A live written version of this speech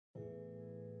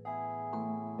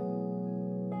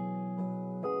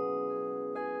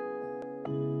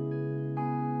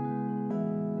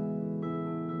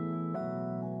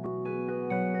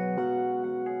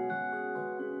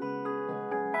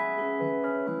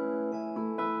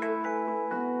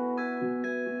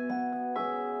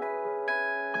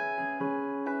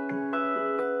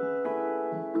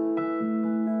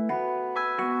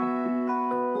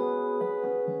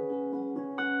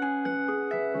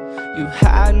You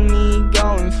had me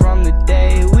going from the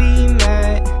day we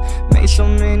met. Made so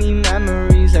many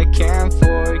memories I can't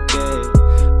forget.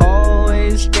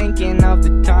 Always thinking of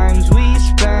the times we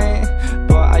spent,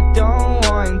 but I don't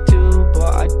want to,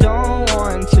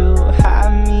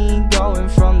 have me going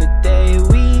from the day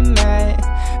we met.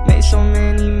 Made so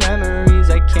many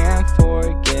memories I can't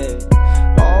forget.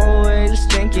 Always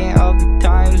thinking of the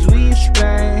times we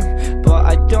spent, but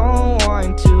I don't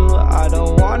want to, I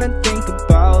don't wanna think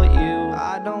about you.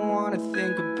 I don't wanna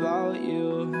think about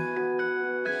you.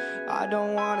 I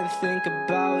don't wanna think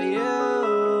about you.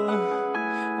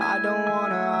 I don't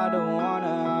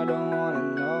wanna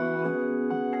know.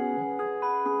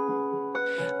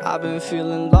 I've been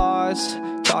feeling lost,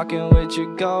 talking with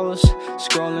your ghost,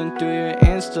 scrolling through your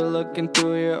Insta, looking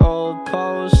through your old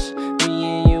posts. Me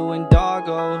and you and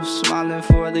Doggo, smiling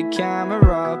for the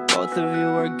camera. Both of you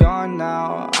are gone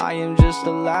now, I am just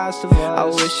the last of us. I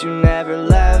wish you never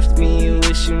left me,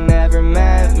 wish you never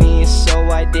met me, so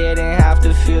I didn't have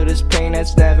to feel this pain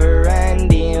that's never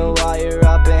ending. While you're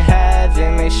up in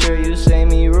heaven, make sure you save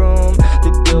me room.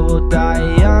 The girl will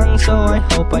die young, so I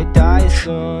hope I die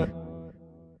soon.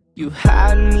 You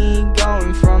had me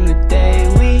going from the day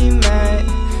we met.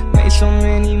 Made so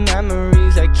many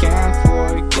memories I can't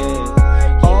forget.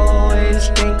 Always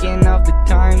thinking of the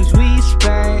times we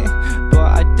spent, but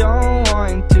I don't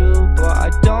want to,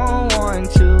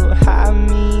 have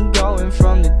me going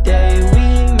from the day we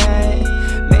met.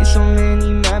 Made so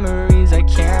many memories I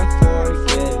can't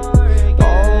forget.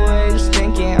 Always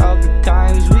thinking of the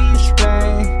times we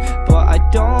spent, but I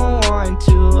don't want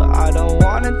to, I don't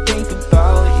wanna think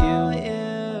about you.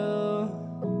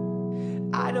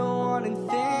 I don't wanna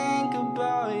think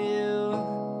about you.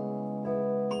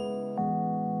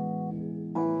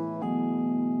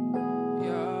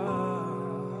 Yeah.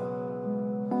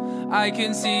 I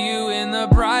can see you in the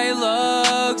bright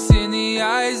looks, in the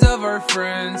eyes of our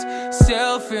friends.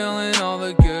 Still feeling all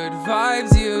the good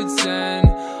vibes you'd send.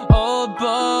 Old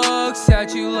books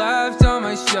that you left on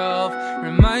my shelf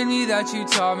remind me that you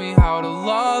taught me how to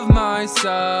love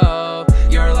myself.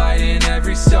 You're lighting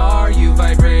every star, you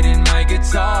vibrate in my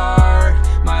guitar.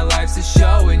 My life's a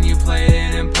show and you played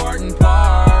an important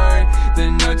part.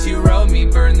 The notes you wrote me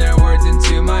burn their words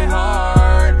into my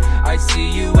heart. I see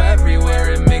you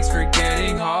everywhere, it makes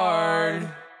forgetting hard.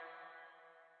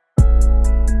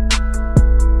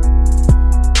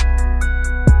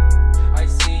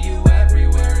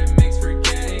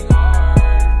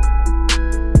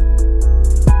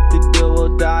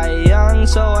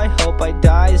 So I hope I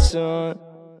die soon.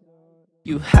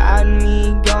 You had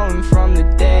me going from the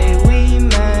day we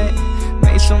met.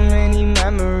 Made so many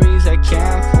memories I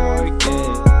can't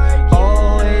forget.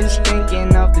 Always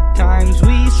thinking of the times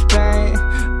we spent,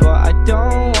 but I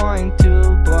don't want to,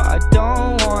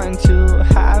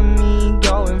 have me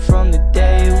going from the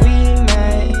day we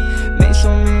met. Made so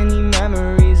many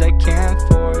memories I can't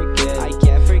forget.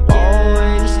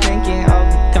 Always thinking of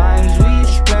the times we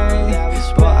spent,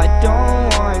 but I don't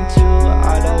want to,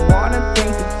 I don't wanna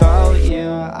think about you.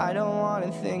 I don't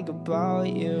wanna think about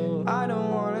you. I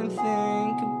don't wanna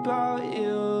think about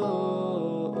you.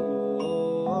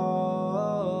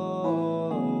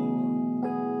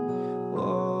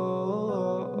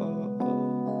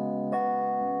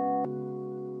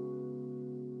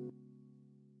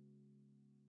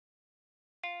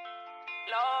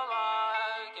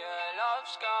 Love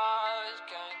scars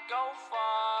can't go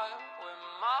far with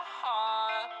my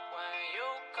heart. When you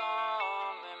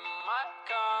come in my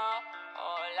car,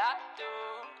 all I do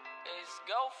is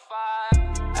go far.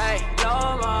 Hey,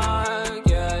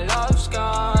 yeah, love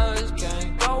scars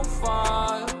can't go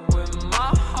far with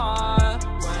my heart.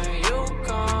 When you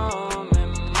come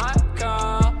in my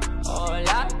car, all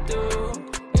I do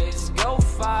is go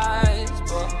fast.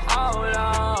 But how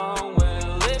long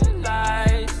will it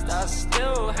last? I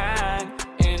still hang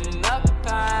in the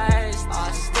past.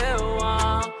 I still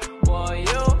want what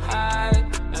you had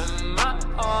in my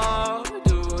heart.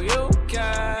 Do you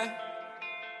care?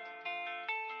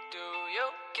 Do you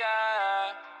care?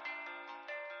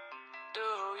 Do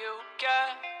you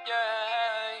care?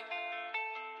 Yeah.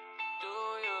 Do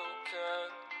you care?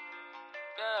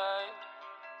 Yeah.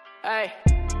 Hey,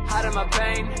 hiding my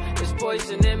pain, there's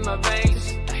poison in my veins.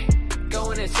 Ay,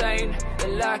 going insane, the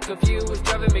lack of you is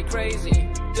driving me crazy.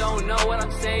 Don't know what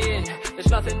I'm saying, there's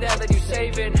nothing there that you're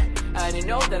saving. And you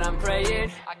know that I'm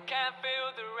praying, I can't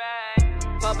feel the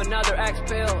rain. Pop another X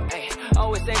pill, ay,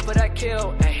 always aim for that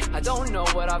kill, ay. I don't know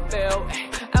what I feel, ay.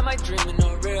 Am I dreaming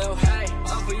or real? Hey,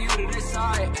 up for you to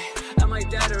decide, ay. Am I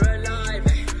dead or alive?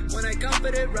 Ay, when I come for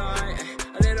it right, ay,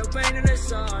 a little pain in the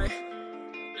side.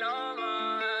 Love,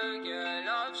 yeah,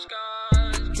 love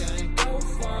scars can't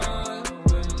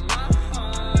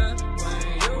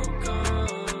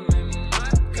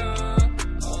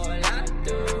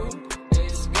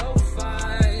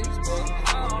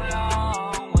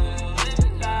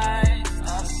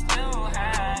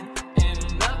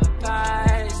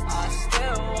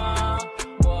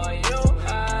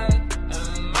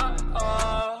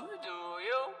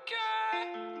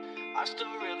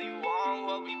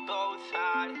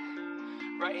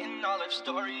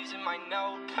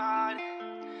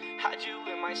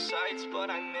my sights, but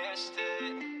I missed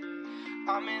it.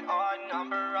 I'm an odd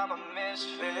number, I'm a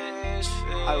misfit.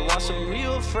 I want some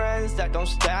real friends that don't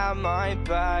stab my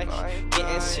back.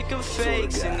 Getting sick of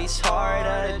fakes and these heart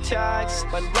attacks.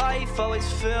 My life always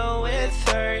filled with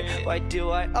hurt. Why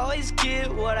do I always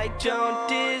get what I don't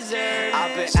deserve?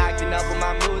 I've been acting up with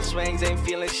my mood swings, ain't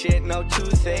feeling shit, no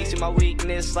toothaches. And my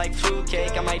weakness like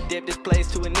fruitcake, I might dip this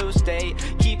place to a new state.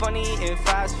 Keep on eating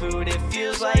fast food, it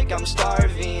feels like I'm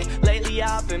starving. Lately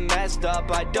I've been messed up,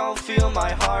 I don't feel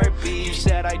my heartbeat. You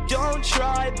said I don't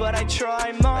try, but I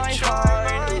try my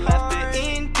hard. Left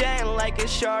it indent like a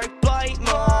shark bite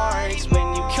marks.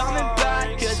 When you coming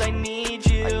back, cause I need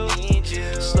you.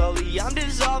 Slowly I'm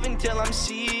dissolving till I'm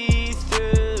see-through.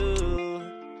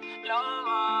 Love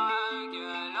like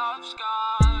your love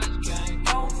scars can't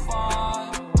go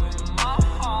far with my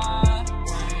heart.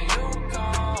 When you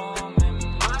come in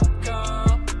my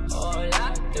cup, all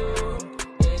I do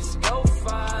is go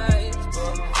fight.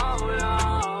 But how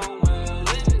long will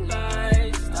it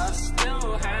last? I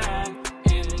still hang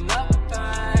in the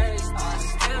past. I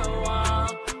still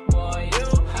want what you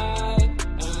had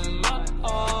in my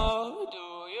heart. Do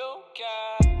you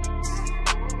care?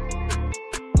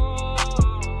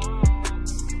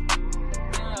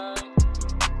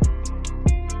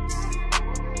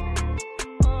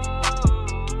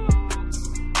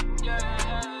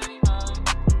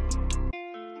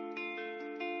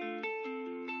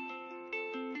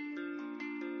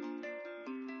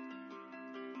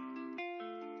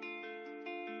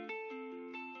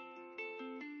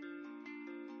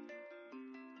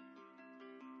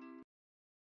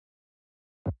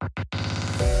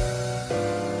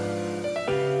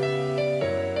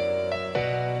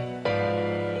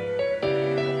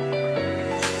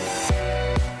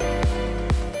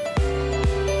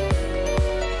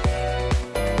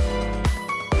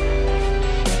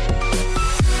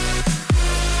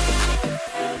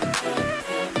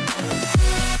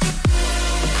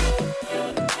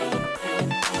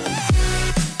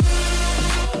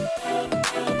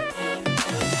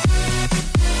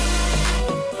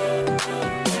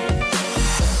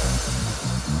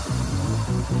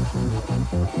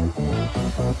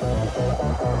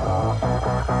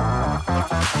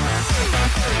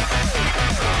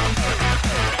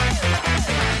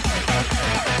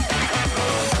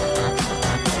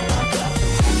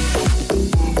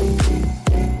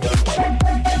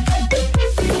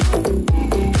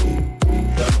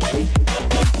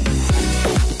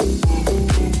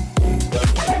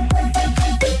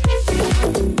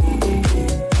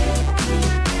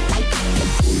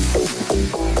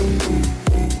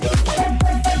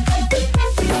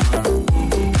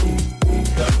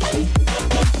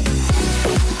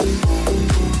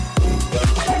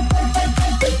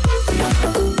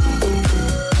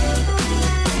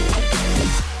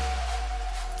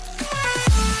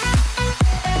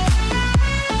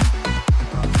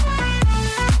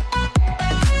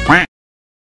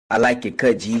 I like your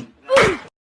cut, G.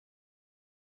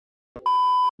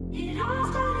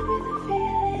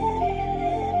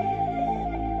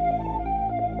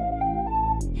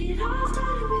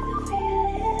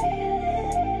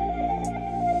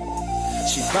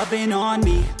 She's rubbing on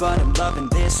me, but I'm loving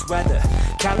this weather.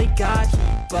 Cali got heat,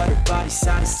 but her body's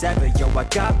hot as ever. Yo, I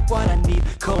got what I need,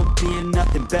 cold beer,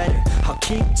 nothing better. I'll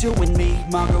keep doing me,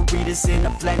 margaritas in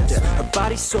a blender. Her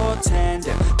body's so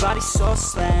tender, body so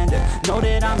slender. Know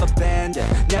that I'm a bender,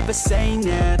 never say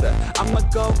never. I'm a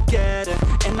go-getter,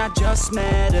 and I just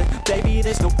met her. Baby,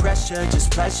 there's no pressure,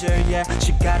 just pleasure, yeah.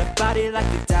 She got a body like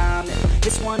a diamond,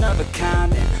 it's one of a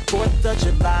kind, man. 4th of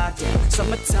July, yeah,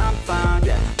 summertime fine,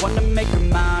 yeah. Wanna make her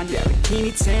mine, yeah.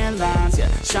 Bikini tan lines, yeah.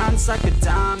 Shines like a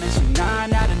diamond, she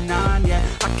 9 out of 9, yeah.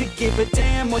 I could give a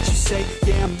damn what you say,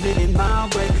 yeah. I'm living my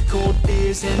way, cold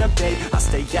beers in a bay. I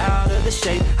stay out of the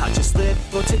shade, I just live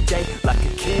for today. Like a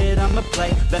kid, I'ma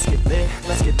play. Let's get lit,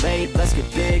 let's get laid, let's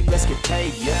get big, let's get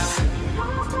paid, yeah.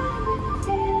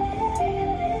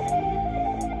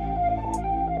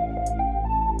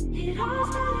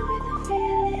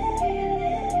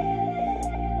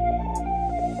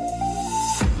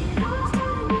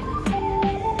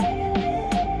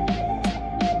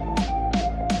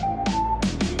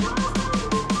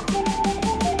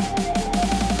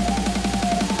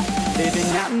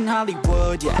 Living out in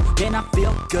Hollywood, yeah, man, I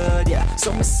feel good, yeah.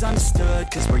 So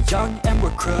misunderstood, cause we're young and we're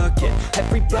crooked.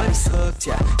 Everybody's hooked,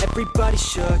 yeah, everybody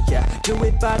shook, yeah. Do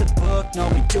it by the book, no,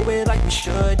 we do it like we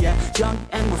should, yeah. Young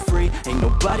and we're free, ain't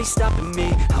nobody stopping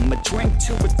me. I'ma drink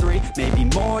 2 or 3, maybe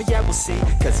more, yeah, we'll see.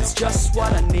 Cause it's just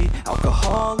what I need,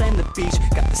 alcohol and the beach.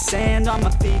 Got the sand on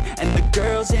my feet, and the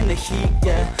girls in the heat,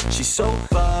 yeah. She's so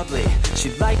bubbly, she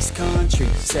likes country.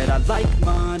 Said I like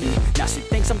money, now she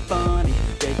thinks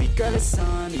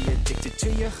sunny, addicted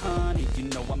to your honey. You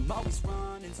know I'm always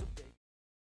running, so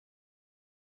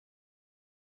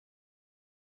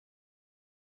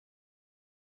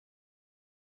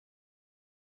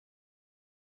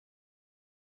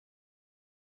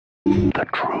the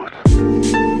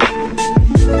truth.